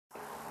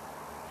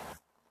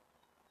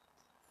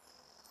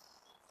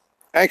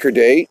Anchor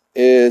date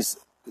is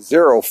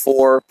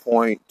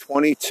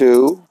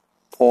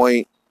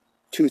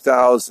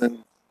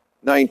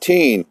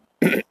 04.22.2019.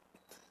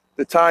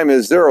 The time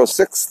is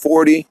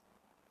 06:40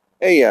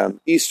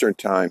 a.m. Eastern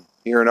Time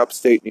here in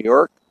upstate New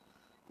York.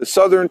 The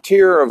southern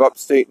tier of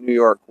upstate New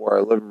York where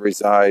I live and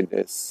reside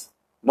is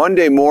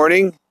Monday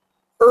morning,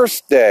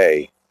 Earth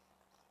Day,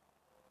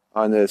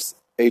 on this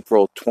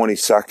April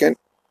 22nd.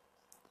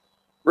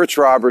 Rich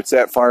Roberts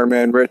at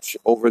Fireman Rich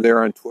over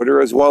there on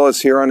Twitter, as well as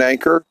here on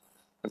Anchor.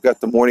 I've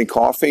got the morning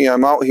coffee.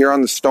 I'm out here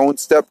on the stone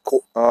step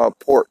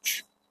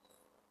porch.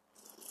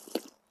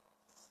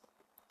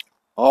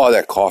 Oh,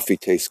 that coffee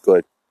tastes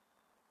good.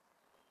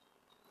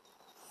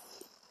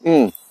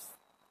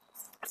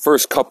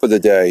 First cup of the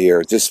day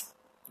here. Just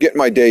getting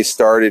my day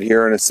started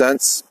here in a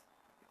sense.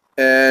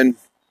 And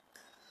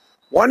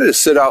wanted to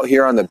sit out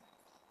here on the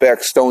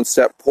back stone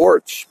step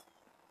porch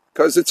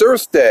because it's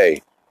Earth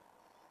Day.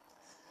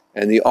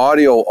 And the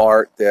audio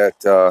art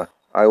that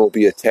I will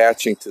be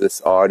attaching to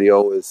this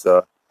audio is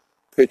a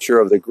picture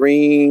of the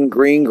green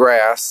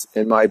grass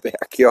in my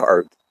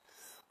backyard.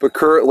 But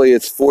currently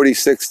it's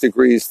 46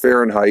 degrees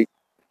Fahrenheit.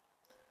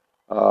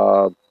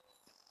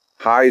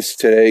 Highs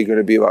today going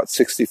to be about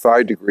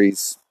 65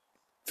 degrees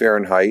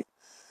Fahrenheit.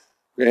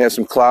 We're going to have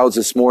some clouds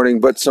this morning,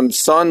 but some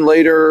sun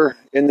later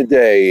in the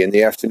day, in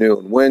the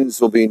afternoon.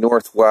 Winds will be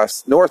north by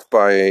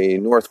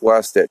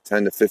northwest at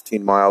 10 to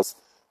 15 miles.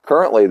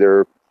 Currently,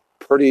 they're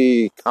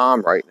pretty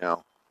calm right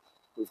now.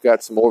 We've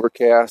got some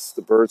overcast.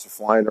 The birds are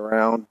flying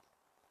around.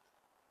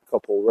 A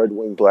couple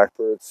red-winged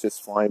blackbirds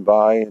just flying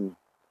by, and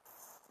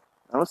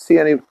I don't see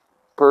any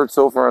birds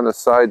over on the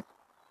side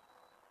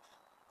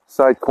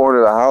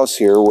corner of the house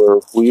here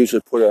where we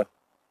usually put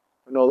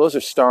no, those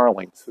are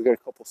starlings. We got a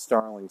couple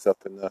starlings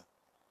up in the.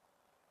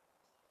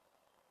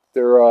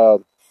 They're I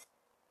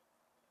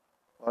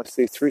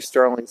see 3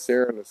 starlings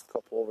there, and there's a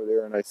couple over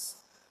there, and I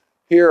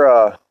hear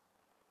a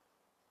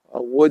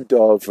wood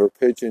dove or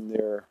pigeon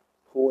there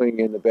cooing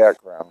in the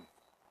background.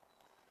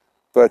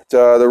 But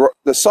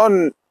the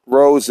sun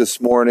rose this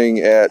morning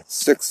at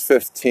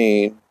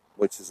 6:15,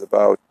 which is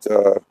about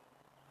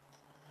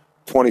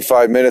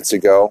 25 minutes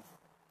ago,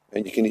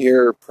 and you can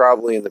hear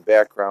probably in the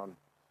background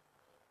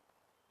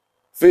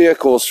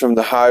vehicles from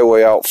the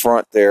highway out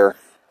front there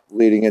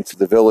leading into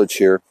the village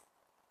here.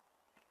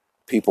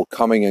 People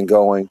coming and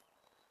going.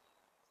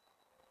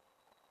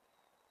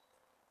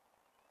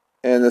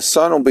 And the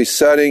sun will be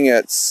setting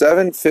at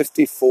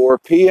 7:54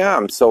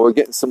 p.m. So we're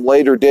getting some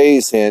later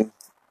days in.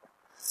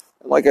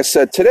 And like I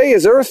said, today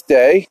is Earth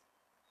Day.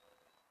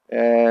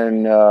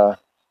 And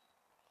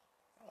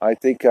I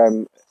think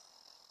I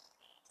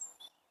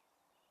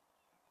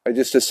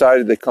just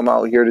decided to come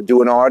out here to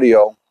do an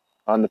audio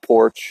on the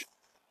porch.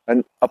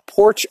 A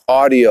porch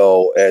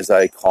audio, as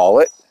I call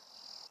it.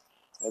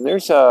 And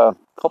there's a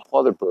couple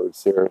other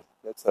birds there.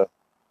 That's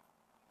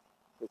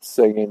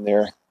singing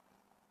there.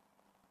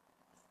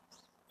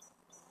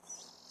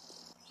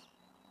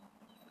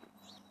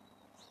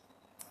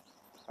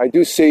 I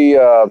do see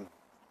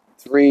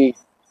 3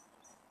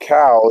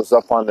 cows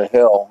up on the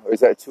hill. Or is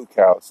that 2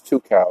 cows?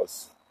 2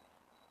 cows.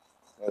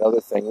 That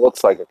other thing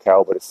looks like a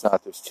cow, but it's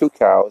not. There's 2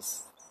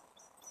 cows.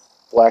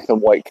 Black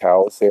and white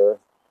cows there.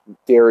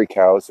 Dairy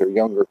cows. They're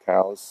younger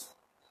cows.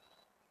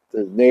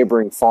 The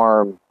neighboring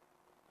farm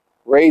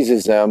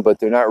raises them, but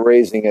they're not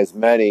raising as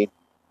many.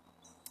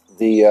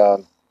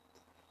 The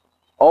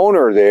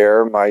owner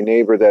there, my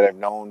neighbor that I've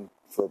known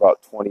for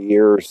about 20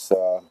 years,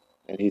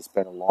 and he's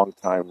been a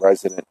long-time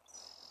resident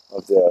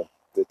of the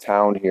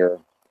town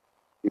here.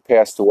 He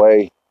passed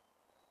away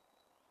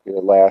here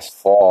last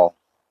fall.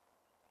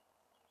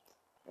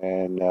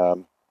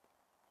 And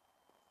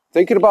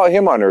thinking about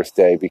him on Earth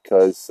Day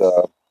because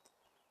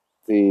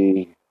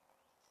the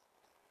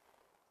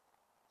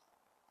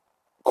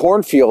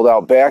cornfield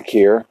out back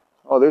here,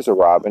 oh, there's a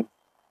robin.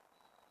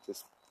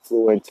 Just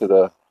flew into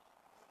the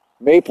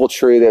maple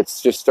tree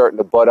that's just starting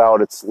to bud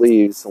out its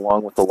leaves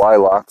along with the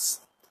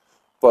lilacs.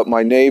 But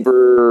my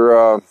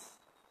neighbor,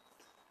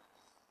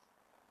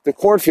 the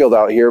cornfield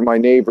out here, my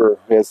neighbor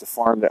has a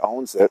farm that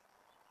owns it.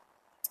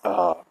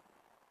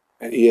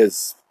 And he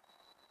has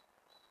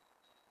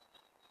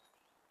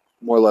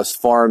more or less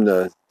farmed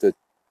the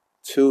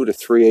 2 to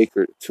 3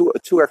 acre,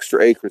 two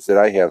extra acres that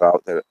I have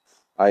out that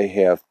I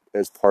have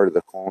as part of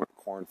the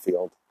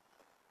cornfield.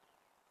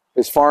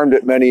 Has farmed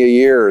it many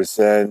years,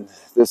 and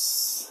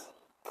this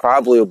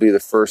probably will be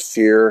the first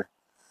year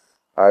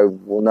I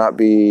will not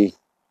be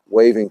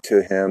waving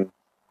to him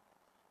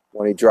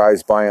when he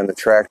drives by on the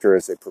tractor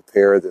as they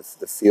prepare the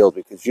field,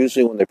 because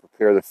usually when they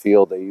prepare the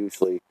field, they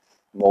usually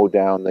mow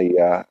down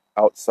the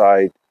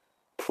outside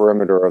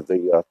perimeter of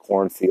the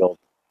cornfield.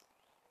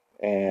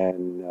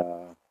 And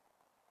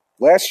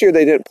last year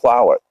they didn't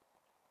plow it,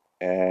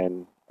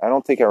 and I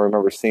don't think I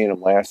remember seeing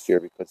him last year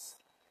because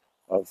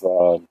of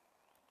the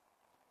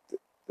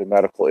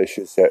medical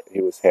issues that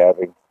he was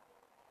having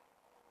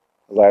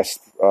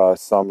last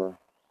summer.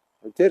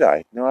 Or did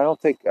I? No, I don't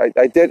think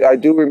I did. I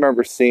do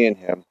remember seeing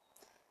him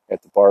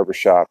at the barber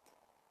shop.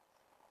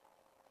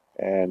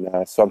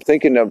 And so I'm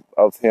thinking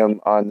of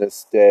him on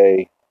this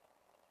day,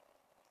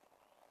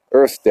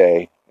 Earth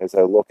Day, as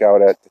I look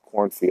out at the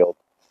cornfield,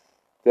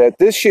 that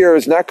this year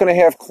is not going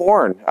to have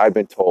corn, I've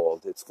been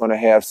told. It's going to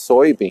have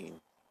soybean.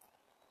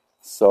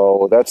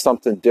 So that's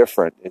something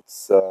different.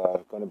 It's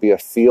going to be a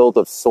field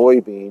of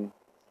soybean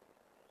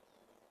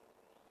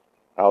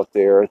out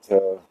there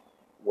to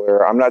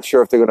where I'm not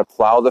sure if they're going to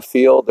plow the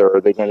field or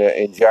are they going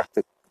to inject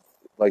it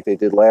like they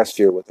did last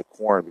year with the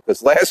corn.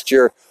 Because last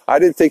year, I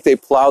didn't think they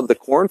plowed the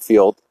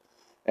cornfield,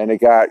 and it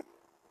got,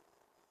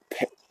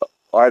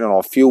 I don't know,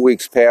 a few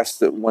weeks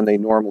past when they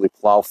normally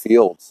plow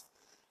fields.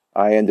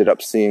 I ended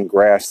up seeing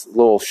grass,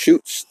 little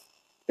shoots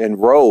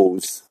and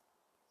rows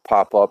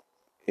pop up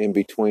in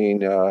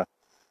between,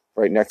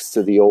 right next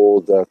to the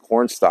old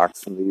corn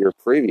stalks from the year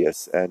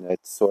previous. And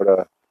it sort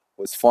of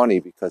was funny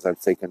because I'm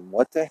thinking,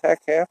 what the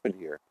heck happened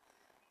here?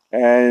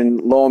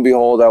 And lo and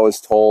behold, I was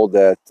told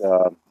that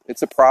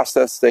it's a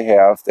process they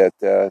have that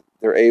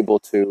they're able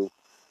to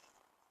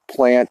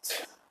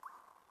plant.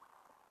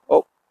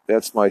 Oh,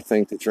 that's my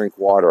thing to drink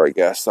water, I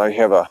guess. I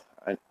have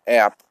an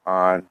app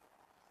on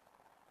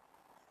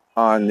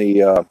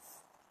the,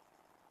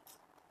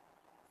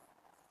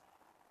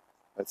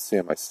 let's see,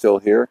 am I still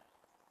here?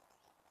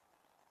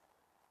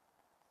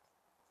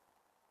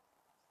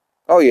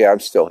 Oh yeah, I'm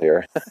still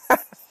here.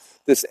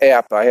 This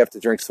app, I have to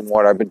drink some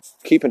water. I've been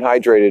keeping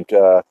hydrated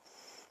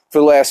for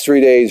the last 3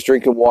 days,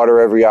 drinking water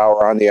every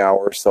hour on the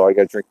hour. So I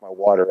got to drink my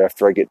water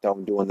after I get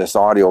done doing this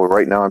audio.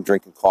 Right now I'm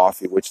drinking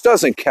coffee, which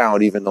doesn't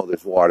count even though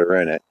there's water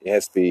in it. It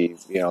has to be,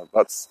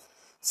 about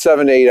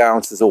 7 to 8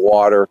 ounces of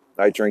water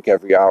I drink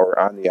every hour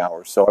on the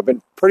hour. So I've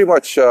been pretty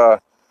much uh,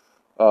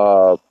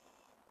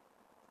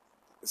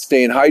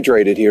 staying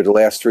hydrated here the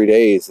last 3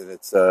 days, and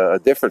it's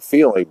a different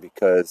feeling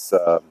because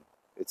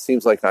it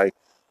seems like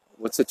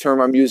what's the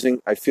term I'm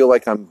using? I feel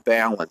like I'm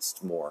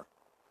balanced more,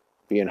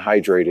 being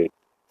hydrated,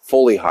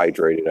 fully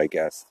hydrated, I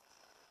guess.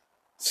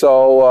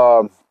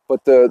 So,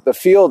 but the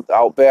field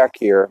out back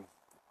here,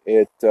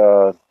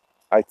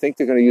 I think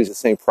they're going to use the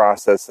same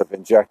process of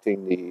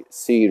injecting the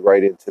seed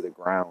right into the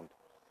ground.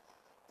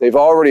 They've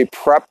already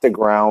prepped the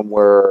ground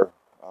where,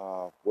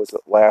 was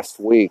it last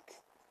week?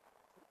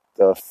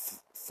 The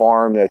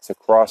farm that's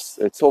across,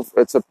 it's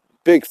a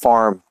big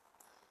farm.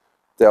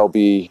 They'll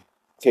be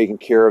taking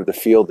care of the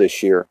field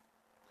this year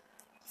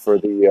for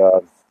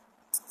the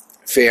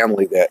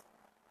family that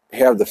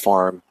have the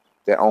farm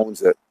that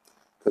owns it,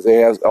 because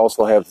they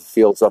also have the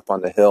fields up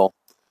on the hill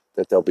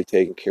that they'll be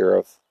taking care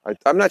of.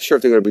 I'm not sure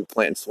if they're going to be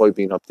planting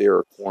soybean up there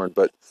or corn,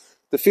 but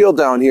the field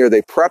down here,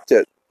 they prepped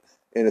it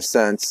in a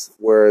sense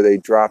where they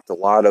dropped a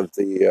lot of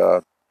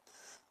the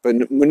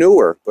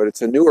manure, but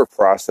it's a newer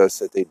process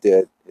that they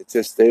did. They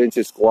didn't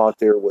just go out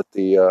there with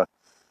the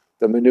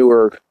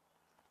manure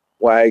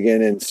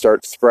wagon and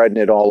start spreading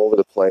it all over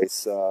the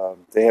place.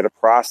 They had a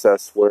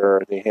process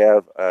where they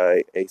have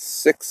a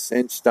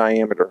 6-inch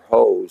diameter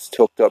hose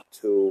hooked up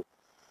to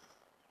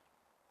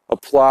a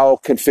plow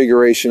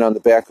configuration on the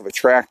back of a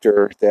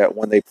tractor that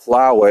when they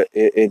plow it,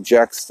 it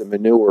injects the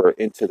manure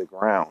into the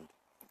ground.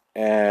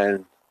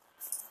 And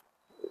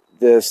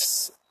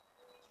this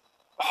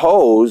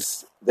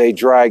hose they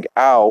drag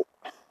out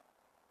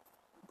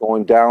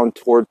going down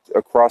toward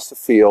across the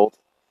field,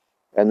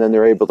 and then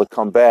they're able to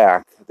come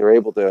back. They're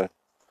able to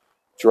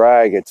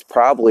drag. It's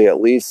probably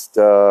at least,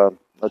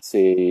 let's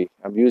see,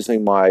 I'm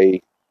using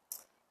my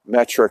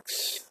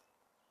metrics,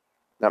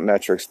 not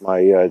metrics,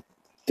 my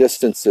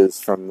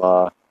distances from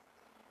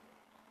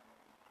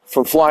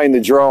flying the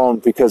drone,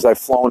 because I've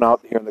flown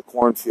out here in the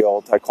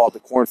cornfield. I call it the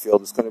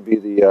cornfield. It's going to be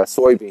the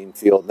soybean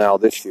field now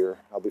this year.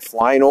 I'll be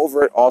flying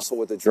over it also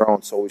with the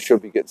drone, so we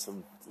should be getting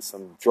some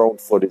drone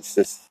footage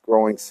this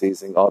growing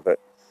season of it,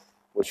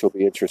 which will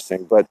be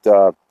interesting.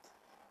 But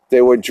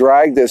they would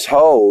drag this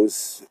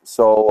hose,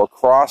 so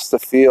across the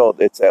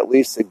field, it's at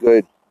least a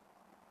good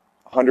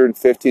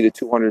 150 to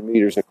 200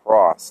 meters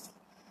across.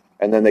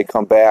 And then they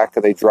come back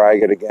and they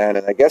drag it again.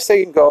 And I guess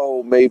they can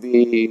go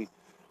maybe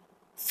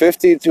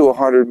 50 to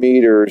 100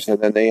 meters,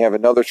 and then they have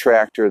another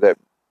tractor that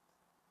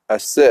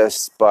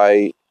assists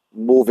by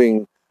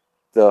moving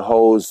the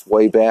hose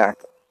way back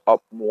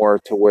up more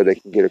to where they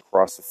can get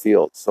across the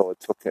field. So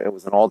it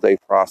was an all-day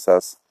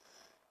process.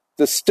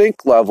 The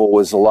stink level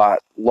was a lot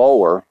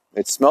lower.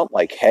 It smelled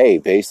like hay,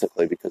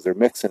 basically, because they're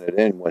mixing it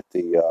in with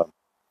the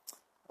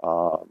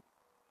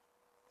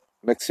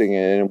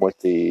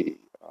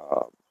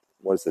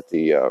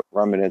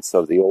remnants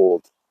of the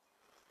old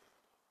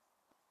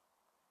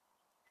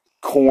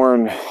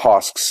corn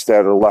husks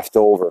that are left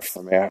over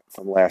from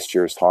last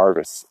year's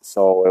harvest.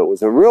 So it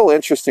was a real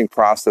interesting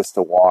process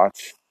to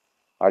watch.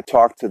 I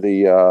talked to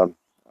the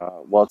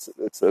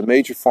it's a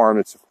major farm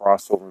that's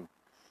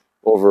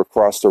over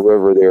across the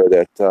river there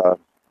that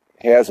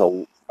has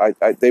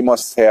they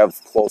must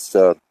have close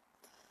to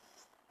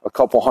a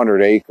couple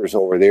hundred acres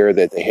over there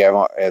that they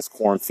have as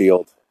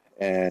cornfield,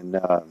 and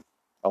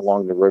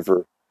along the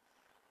river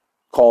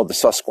called the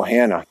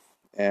Susquehanna.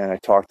 And I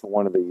talked to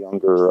one of the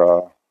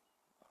younger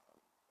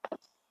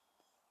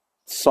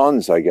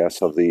sons, I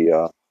guess, of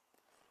the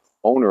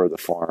owner of the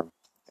farm,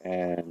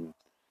 and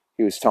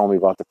he was telling me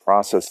about the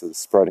process of the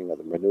spreading of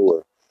the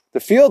manure. The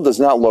field does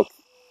not look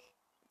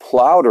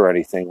plowed or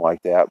anything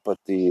like that, but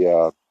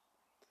the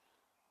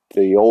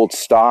old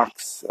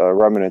stalks,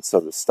 remnants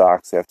of the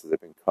stalks after they've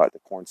been cut, the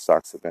corn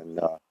stalks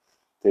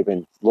they've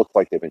been look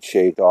like they've been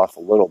shaved off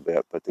a little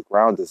bit, but the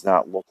ground does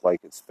not look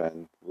like it's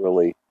been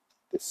really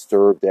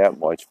disturbed that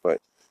much. But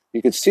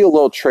you can see a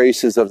little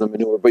traces of the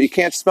manure, but you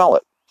can't smell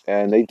it.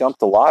 And they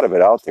dumped a lot of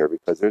it out there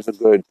because there's a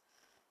good,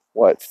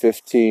 what,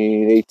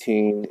 15,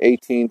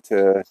 18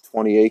 to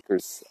 20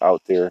 acres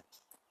out there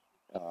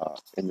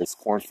in this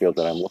cornfield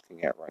that I'm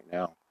looking at right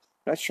now.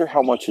 Not sure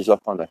how much is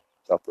up on the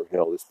upper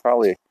hill. There's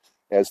probably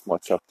as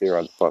much up there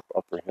on the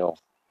upper hill.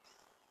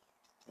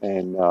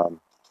 And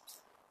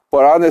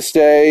but on this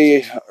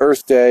day,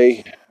 Earth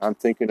Day, I'm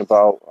thinking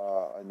about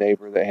a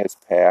neighbor that has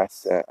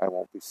passed that I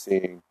won't be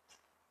seeing,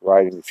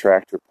 riding the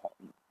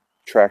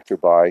tractor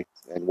by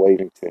and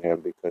waving to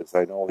him, because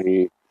I know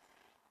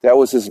that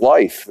was his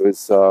life. It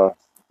was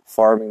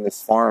farming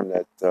this farm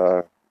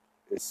that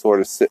is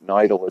sort of sitting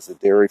idle as a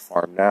dairy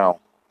farm now.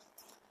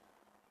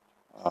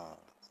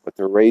 But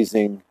they're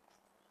raising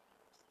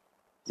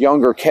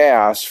younger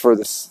calves for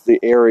the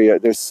area.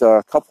 There's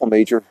a couple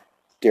major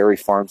dairy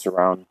farms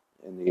around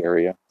in the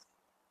area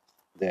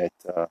that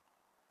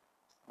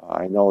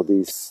I know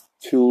these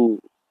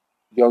two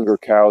younger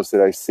cows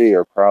that I see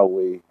are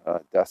probably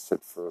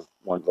destined for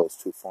one of those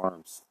two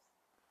farms.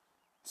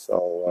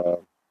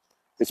 So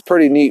it's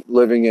pretty neat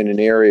living in an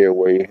area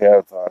where you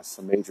have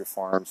some major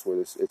farms where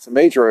it's a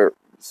major,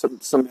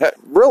 some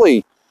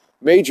really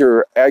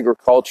major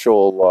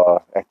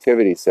agricultural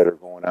activities that are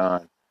going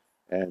on.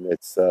 And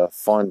it's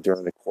fun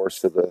during the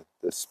course of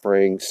the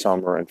spring,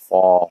 summer, and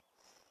fall,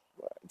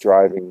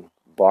 driving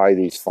by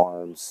these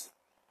farms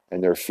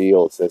and their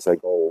fields as I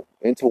go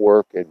into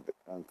work and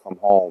come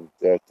home,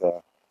 that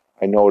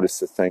I notice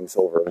the things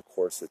over the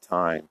course of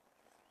time.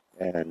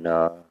 And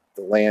the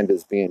land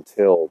is being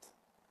tilled,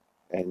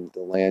 and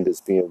the land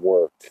is being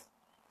worked.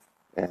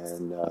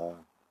 And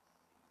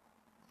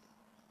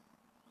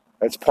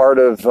that's part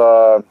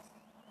of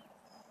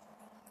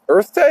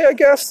Earth Day, I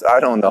guess. I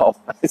don't know.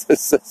 It's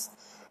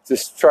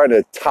just trying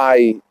to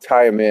tie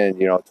them in,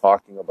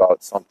 talking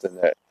about something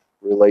that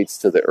relates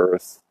to the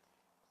earth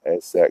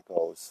as that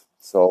goes.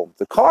 So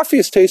the coffee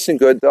is tasting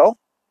good, though.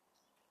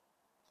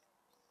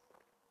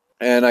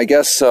 And I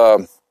guess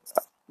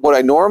what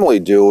I normally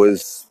do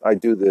is I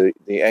do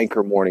the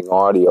Anchor Morning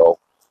Audio,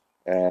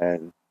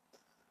 and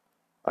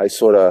I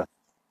sort of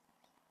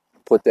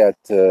put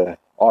that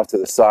off to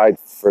the side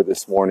for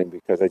this morning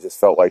because I just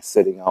felt like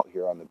sitting out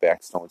here on the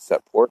back stone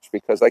step porch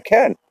because I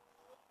can.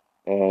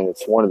 And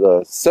it's one of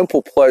the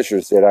simple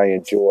pleasures that I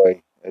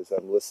enjoy as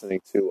I'm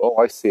listening to. Oh,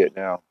 I see it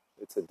now.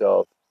 It's a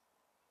dove.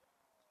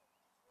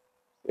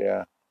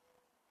 Yeah.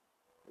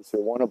 Is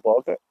there one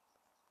above it?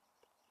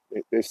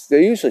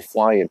 They usually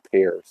fly in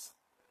pairs.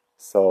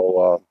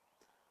 So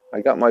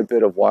I got my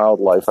bit of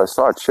wildlife. I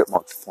saw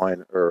chipmunks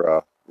flying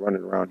or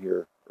running around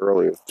here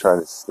earlier,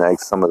 trying to snag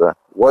some of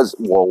was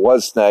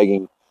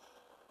snagging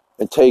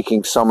and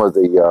taking some of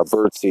the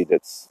birdseed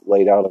that's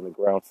laid out on the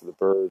ground for the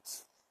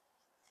birds.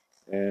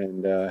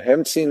 And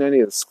haven't seen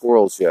any of the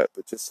squirrels yet,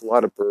 but just a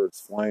lot of birds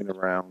flying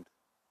around.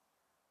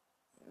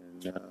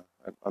 And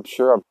I'm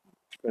sure I'm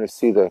going to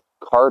see the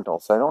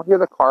cardinals. I don't hear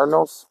the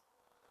cardinals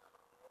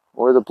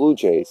or the blue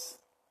jays,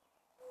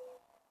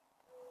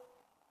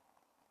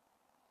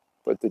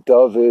 but the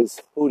dove is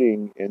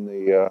hooting in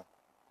the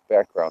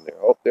background there.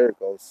 Oh, there it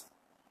goes.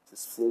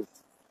 Just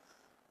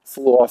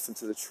flew off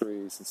into the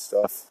trees and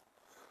stuff.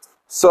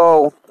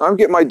 So I'm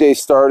getting my day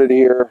started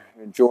here,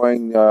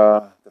 enjoying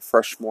the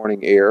fresh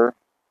morning air.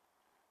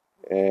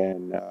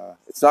 And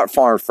it's not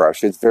farm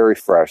fresh. It's very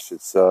fresh.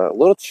 It's a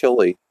little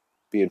chilly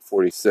being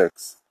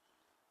 46.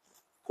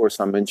 Of course,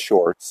 I'm in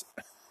shorts.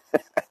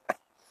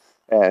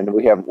 And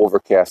we have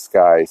overcast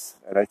skies.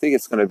 And I think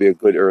it's going to be a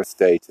good Earth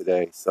Day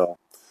today. So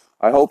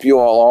I hope you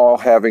all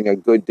having a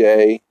good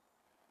day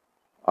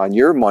on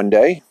your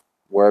Monday,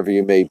 wherever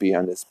you may be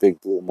on this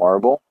big blue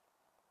marble.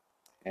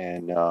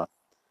 And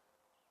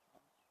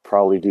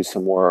probably do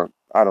some more.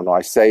 I don't know.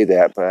 I say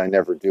that, but I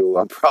never do.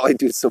 I'll probably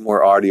do some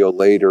more audio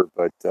later,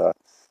 but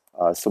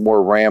some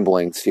more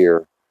ramblings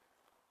here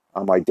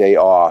on my day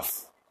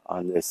off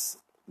on this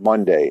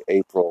Monday,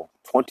 April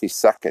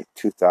 22nd,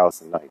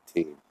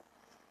 2019.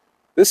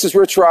 This is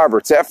Rich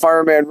Roberts at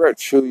Fireman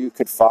Rich, who you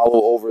can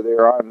follow over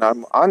there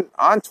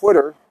on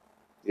Twitter.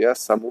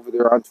 Yes, I'm over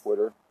there on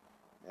Twitter.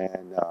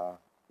 And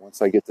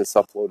once I get this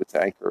uploaded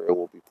to Anchor, it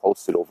will be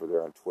posted over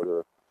there on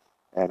Twitter.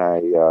 And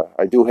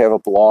I do have a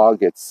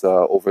blog. It's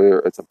over there.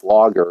 It's a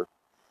blogger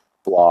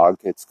blog.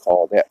 It's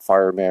called At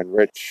Fireman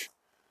Rich.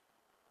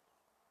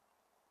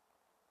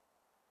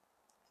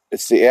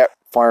 It's the At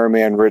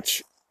Fireman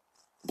Rich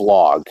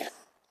blog.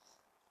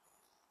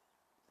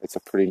 It's a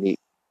pretty neat.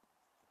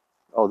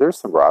 Oh, there's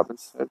some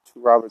robins. There are two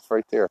robins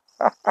right there.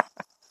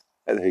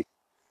 And they're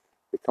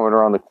coming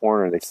around the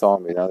corner and they saw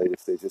me. Now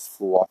they just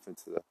flew off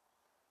into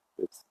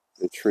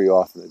the tree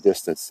off in the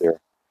distance there.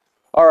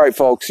 All right,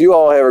 folks, you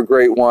all have a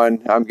great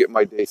one. I'm getting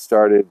my day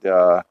started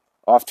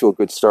off to a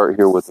good start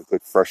here with a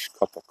good fresh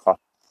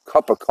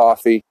cup of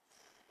coffee.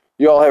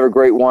 You all have a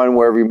great one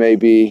wherever you may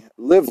be.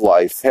 Live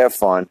life, have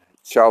fun.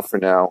 Ciao for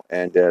now,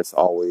 and as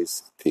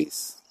always,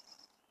 peace.